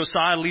 3,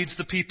 Josiah leads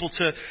the people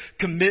to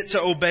commit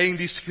to obeying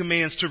these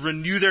commands, to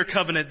renew their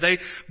covenant. They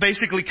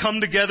basically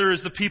come together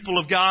as the people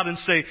of God and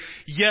say,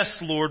 yes,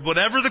 Lord,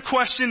 whatever the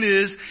question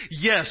is,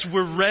 yes,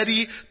 we're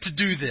ready to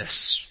do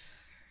this.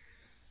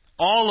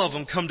 All of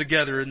them come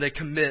together and they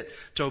commit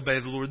to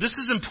obey the Lord. This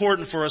is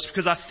important for us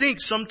because I think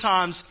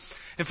sometimes,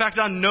 in fact,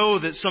 I know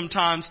that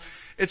sometimes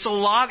it's a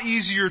lot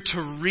easier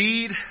to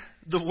read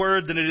the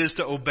Word than it is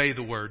to obey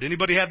the Word.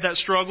 Anybody have that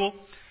struggle?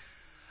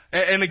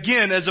 And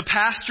again, as a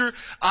pastor,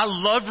 I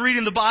love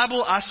reading the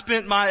Bible. I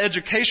spent my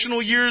educational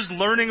years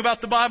learning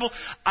about the Bible.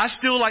 I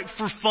still like,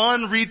 for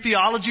fun, read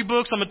theology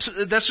books.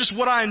 That's just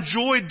what I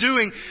enjoy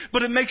doing.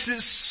 But it makes it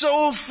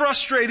so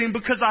frustrating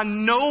because I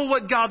know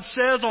what God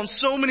says on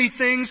so many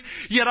things,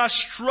 yet I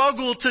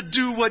struggle to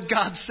do what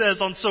God says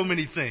on so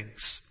many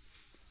things.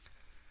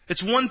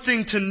 It's one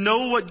thing to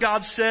know what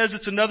God says.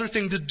 It's another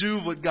thing to do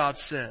what God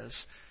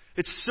says.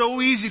 It's so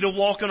easy to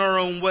walk in our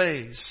own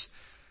ways.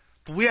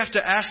 But we have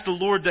to ask the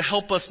Lord to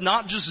help us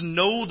not just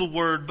know the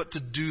Word, but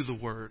to do the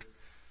Word.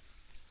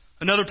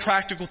 Another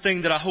practical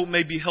thing that I hope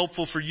may be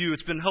helpful for you,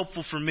 it's been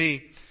helpful for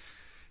me.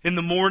 In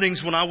the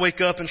mornings when I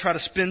wake up and try to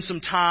spend some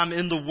time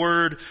in the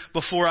Word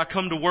before I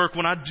come to work,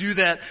 when I do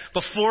that,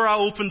 before I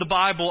open the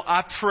Bible,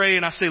 I pray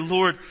and I say,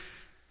 Lord,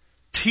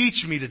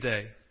 teach me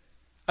today.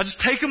 I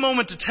just take a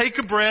moment to take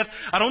a breath.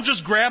 I don't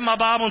just grab my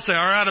Bible and say,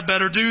 all right, I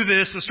better do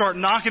this and start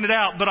knocking it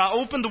out. But I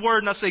open the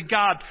Word and I say,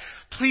 God,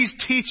 please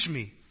teach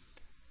me.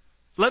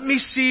 Let me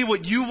see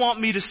what you want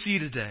me to see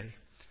today.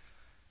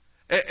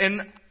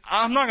 And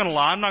I'm not going to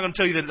lie. I'm not going to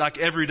tell you that like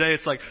every day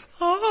it's like,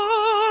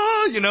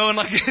 and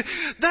like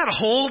that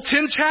whole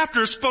 10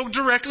 chapters spoke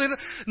directly.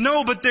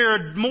 No, but there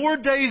are more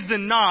days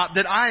than not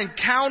that I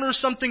encounter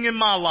something in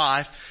my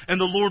life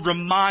and the Lord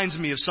reminds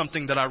me of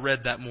something that I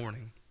read that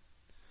morning.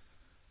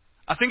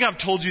 I think I've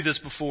told you this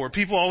before.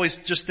 People always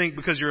just think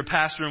because you're a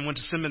pastor and went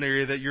to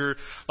seminary that you're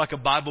like a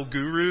Bible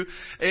guru.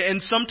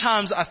 And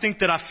sometimes I think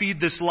that I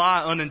feed this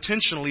lie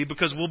unintentionally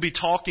because we'll be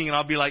talking and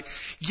I'll be like,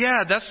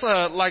 yeah, that's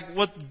like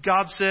what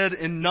God said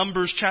in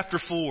Numbers chapter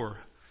 4.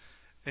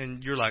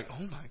 And you're like,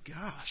 oh my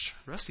gosh,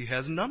 Rusty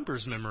has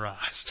Numbers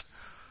memorized.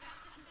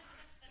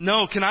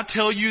 No, can I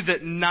tell you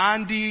that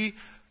 99%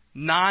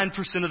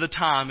 of the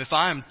time, if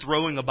I am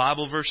throwing a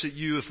Bible verse at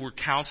you, if we're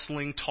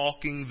counseling,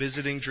 talking,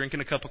 visiting, drinking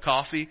a cup of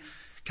coffee,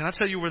 can I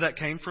tell you where that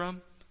came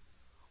from?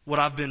 What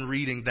I've been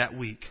reading that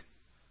week.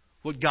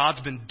 What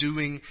God's been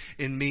doing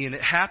in me. And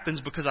it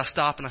happens because I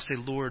stop and I say,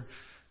 Lord,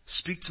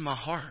 speak to my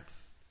heart.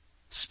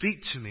 Speak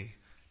to me.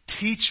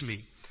 Teach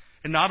me.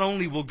 And not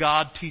only will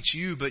God teach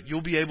you, but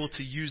you'll be able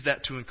to use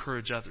that to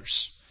encourage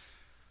others.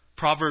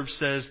 Proverbs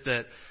says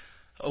that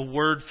a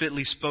word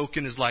fitly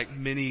spoken is like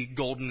many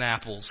golden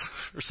apples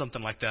or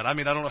something like that. I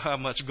mean, I don't know how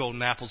much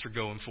golden apples are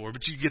going for,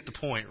 but you get the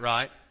point,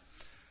 right?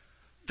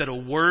 That a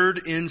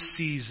word in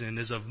season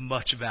is of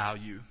much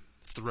value.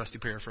 It's the Rusty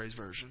paraphrase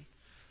version.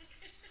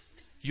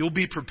 You'll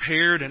be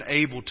prepared and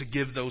able to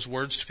give those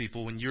words to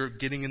people when you're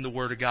getting in the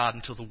Word of God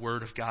until the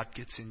Word of God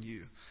gets in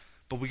you.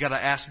 But we got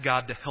to ask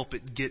God to help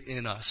it get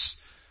in us.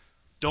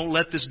 Don't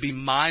let this be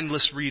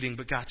mindless reading,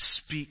 but God,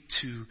 speak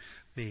to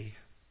me.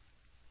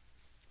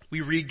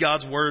 We read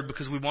God's Word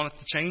because we want it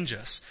to change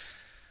us.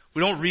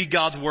 We don't read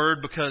God's Word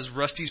because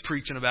Rusty's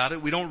preaching about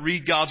it. We don't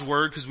read God's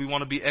Word because we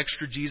want to be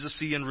extra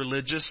Jesus-y and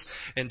religious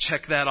and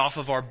check that off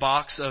of our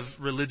box of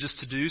religious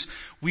to-dos.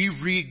 We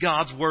read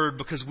God's Word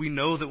because we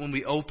know that when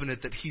we open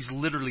it that He's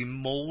literally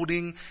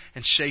molding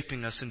and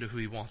shaping us into who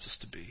He wants us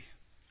to be.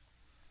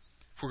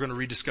 If we're going to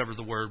rediscover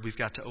the Word, we've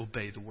got to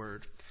obey the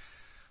Word.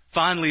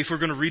 Finally, if we're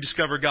going to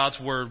rediscover God's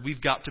Word,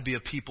 we've got to be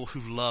a people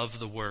who love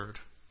the Word.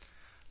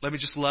 Let me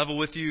just level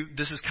with you.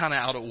 This is kind of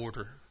out of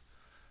order.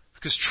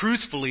 Because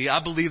truthfully,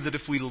 I believe that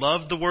if we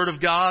loved the Word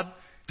of God,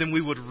 then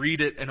we would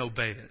read it and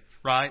obey it,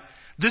 right?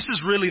 This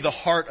is really the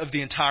heart of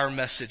the entire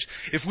message.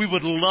 If we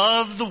would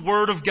love the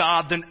Word of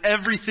God, then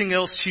everything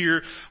else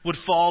here would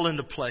fall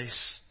into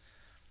place.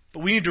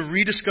 But we need to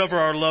rediscover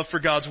our love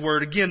for God's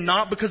Word. Again,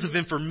 not because of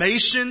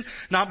information,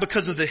 not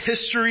because of the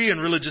history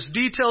and religious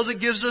details it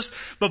gives us,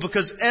 but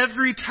because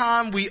every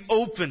time we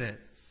open it,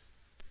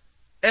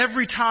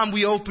 Every time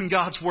we open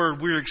God's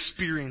Word, we're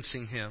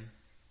experiencing Him.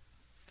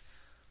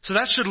 So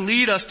that should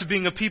lead us to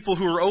being a people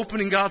who are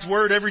opening God's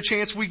Word every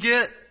chance we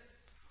get.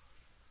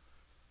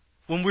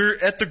 When we're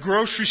at the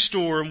grocery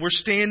store and we're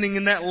standing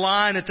in that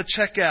line at the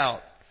checkout,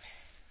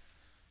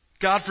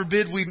 God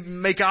forbid we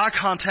make eye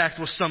contact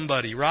with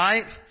somebody,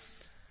 right?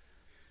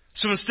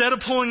 So instead of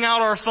pulling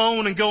out our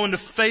phone and going to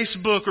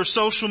Facebook or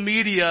social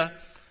media,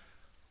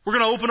 we're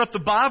going to open up the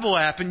Bible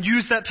app and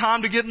use that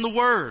time to get in the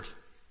Word.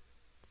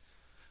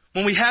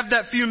 When we have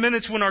that few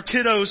minutes when our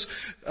kiddos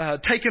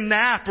take a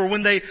nap or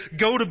when they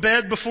go to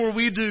bed before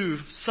we do,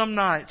 some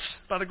nights,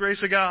 by the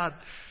grace of God.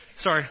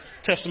 Sorry,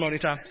 testimony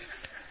time.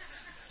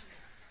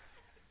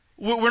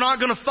 We're not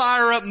going to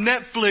fire up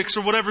Netflix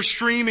or whatever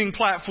streaming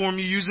platform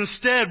you use.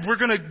 Instead, we're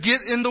going to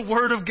get in the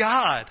Word of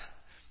God.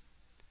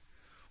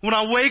 When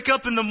I wake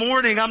up in the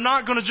morning, I'm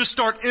not going to just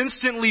start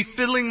instantly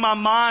filling my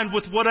mind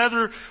with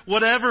whatever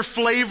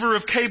flavor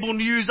of cable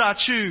news I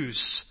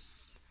choose.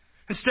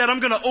 Instead, I'm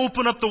going to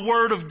open up the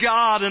Word of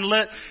God and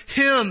let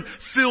Him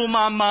fill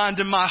my mind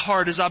and my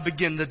heart as I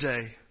begin the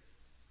day.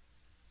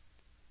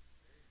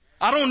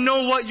 I don't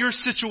know what your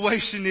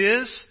situation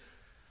is.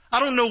 I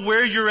don't know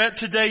where you're at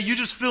today. You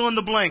just fill in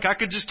the blank. I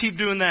could just keep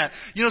doing that.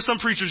 You know, some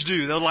preachers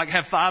do. They'll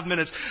have 5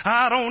 minutes.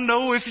 I don't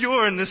know if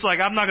you're, and it's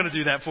I'm not going to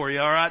do that for you,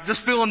 all right?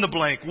 Just fill in the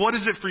blank. What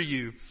is it for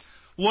you?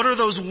 What are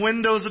those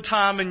windows of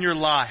time in your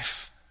life?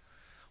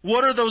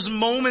 What are those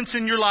moments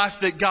in your life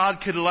that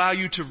God could allow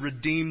you to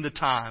redeem the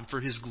time for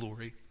His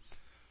glory?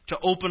 To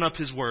open up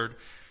His Word.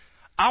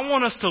 I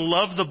want us to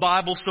love the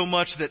Bible so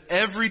much that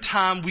every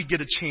time we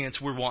get a chance,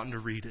 we're wanting to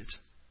read it.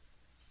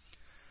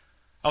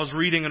 I was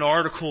reading an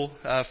article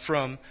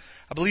from,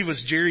 I believe it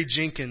was Jerry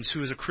Jenkins,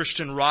 who is a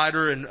Christian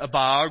writer and a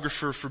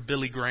biographer for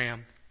Billy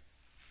Graham.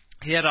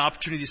 He had an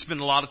opportunity to spend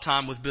a lot of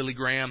time with Billy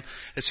Graham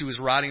as he was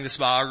writing this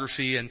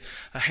biography and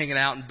hanging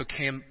out and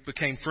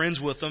became friends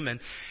with him. And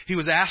he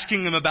was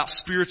asking him about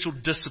spiritual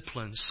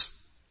disciplines.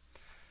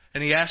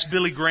 And he asked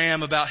Billy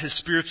Graham about his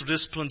spiritual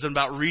disciplines and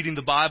about reading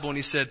the Bible. And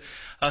he said,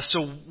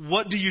 so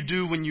what do you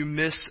do when you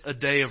miss a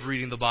day of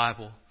reading the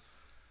Bible?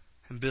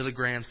 And Billy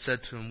Graham said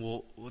to him,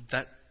 well,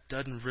 that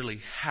doesn't really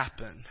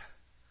happen.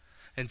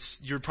 And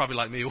you're probably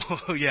like me,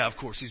 well, yeah, of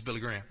course, he's Billy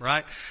Graham,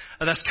 right?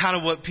 That's kind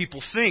of what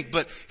people think.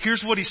 But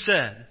here's what he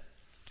said.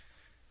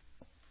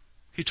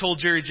 He told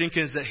Jerry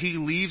Jenkins that he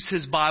leaves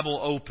his Bible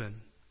open.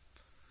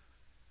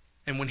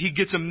 And when he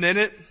gets a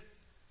minute,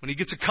 when he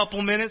gets a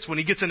couple minutes, when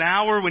he gets an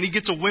hour, when he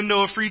gets a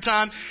window of free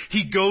time,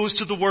 he goes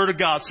to the Word of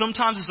God.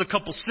 Sometimes it's a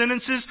couple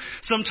sentences.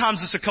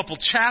 Sometimes it's a couple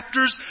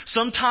chapters.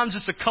 Sometimes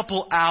it's a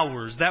couple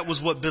hours. That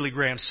was what Billy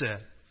Graham said.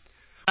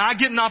 I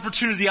get an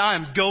opportunity, I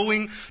am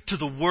going to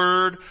the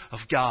Word of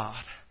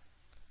God.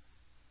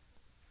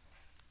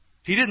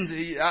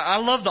 I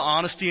love the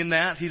honesty in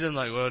that. He didn't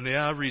well,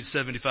 yeah, I read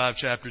 75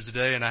 chapters a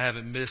day and I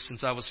haven't missed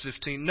since I was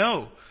 15.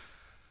 No.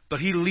 But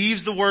he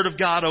leaves the Word of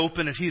God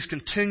open and he's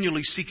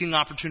continually seeking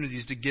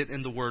opportunities to get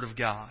in the Word of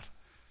God.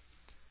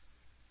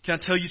 Can I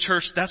tell you,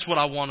 church, that's what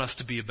I want us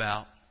to be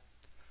about.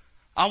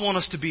 I want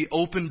us to be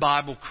open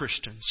Bible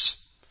Christians.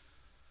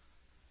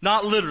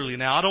 Not literally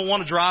now. I don't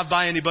want to drive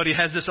by anybody who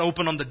has this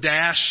open on the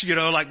dash,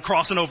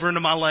 crossing over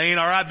into my lane.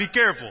 All right, be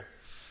careful.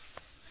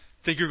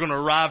 Think you're going to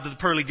arrive to the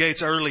pearly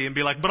gates early and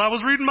be like, but I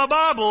was reading my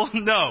Bible.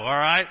 No, all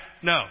right?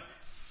 No.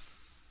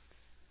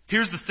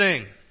 Here's the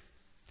thing.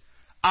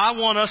 I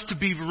want us to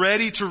be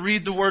ready to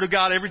read the Word of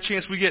God every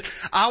chance we get.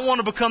 I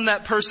want to become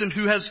that person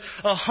who has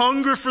a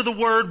hunger for the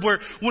Word where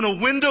when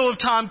a window of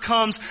time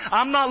comes,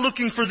 I'm not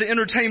looking for the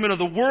entertainment of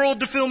the world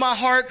to fill my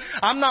heart.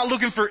 I'm not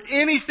looking for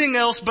anything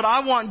else, but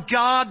I want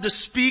God to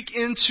speak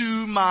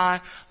into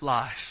my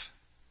life.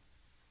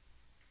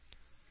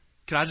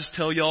 Can I just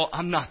tell y'all,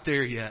 I'm not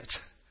there yet.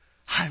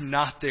 I'm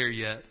not there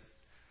yet.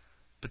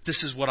 But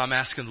this is what I'm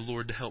asking the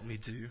Lord to help me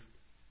do.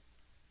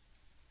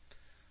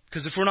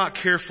 Because if we're not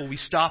careful, we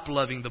stop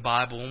loving the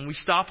Bible. When we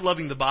stop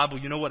loving the Bible,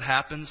 you know what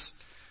happens?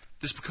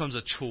 This becomes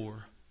a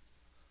chore.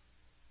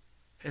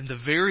 And the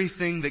very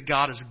thing that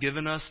God has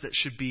given us that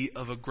should be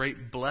of a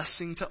great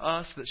blessing to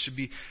us, that should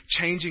be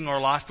changing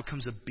our life,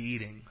 becomes a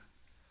beating.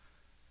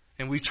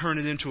 And we turn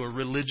it into a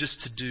religious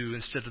to-do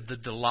instead of the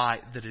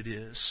delight that it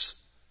is.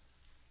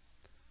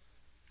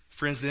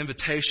 Friends, the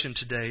invitation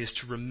today is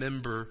to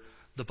remember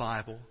the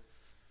Bible.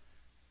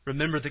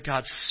 Remember that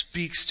God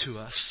speaks to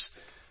us.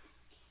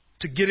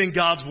 To get in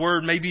God's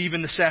Word, maybe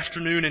even this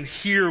afternoon, and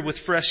hear with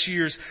fresh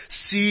ears,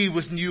 see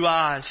with new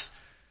eyes.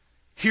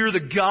 Hear the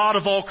God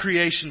of all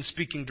creation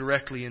speaking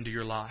directly into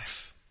your life.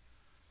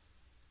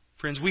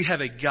 Friends, we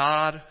have a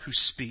God who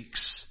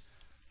speaks,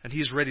 and He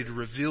is ready to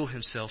reveal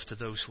Himself to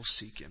those who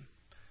seek Him.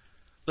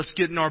 Let's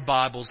get in our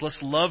Bibles. Let's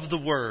love the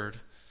Word.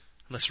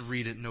 Let's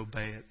read it and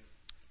obey it.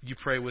 You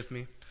pray with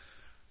me.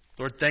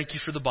 Lord, thank You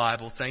for the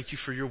Bible. Thank You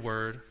for Your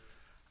Word.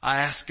 I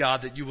ask,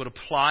 God, that You would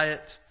apply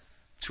it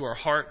to our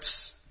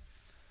hearts.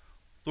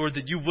 Lord,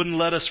 that You wouldn't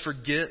let us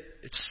forget.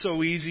 It's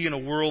so easy in a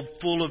world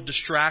full of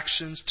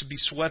distractions to be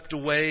swept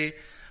away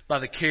by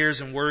the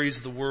cares and worries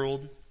of the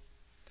world.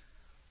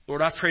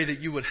 Lord, I pray that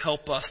You would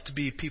help us to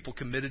be people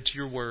committed to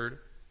Your Word.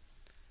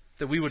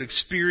 that we would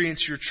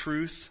experience your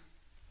truth,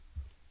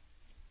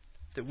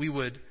 that we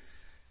would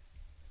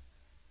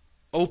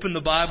open the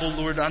Bible.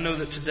 Lord, I know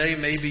that today,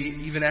 maybe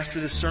even after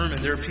this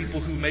sermon, there are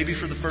people who maybe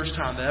for the first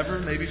time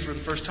ever, maybe for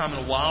the first time in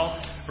a while,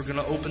 are going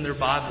to open their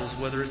Bibles,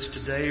 whether it's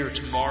today or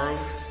tomorrow.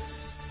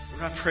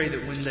 Lord, I pray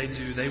that when they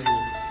do, they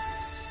will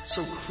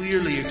so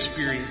clearly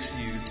experience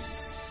you,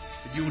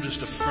 that you will just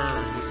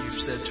affirm what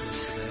you've said to us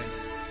today.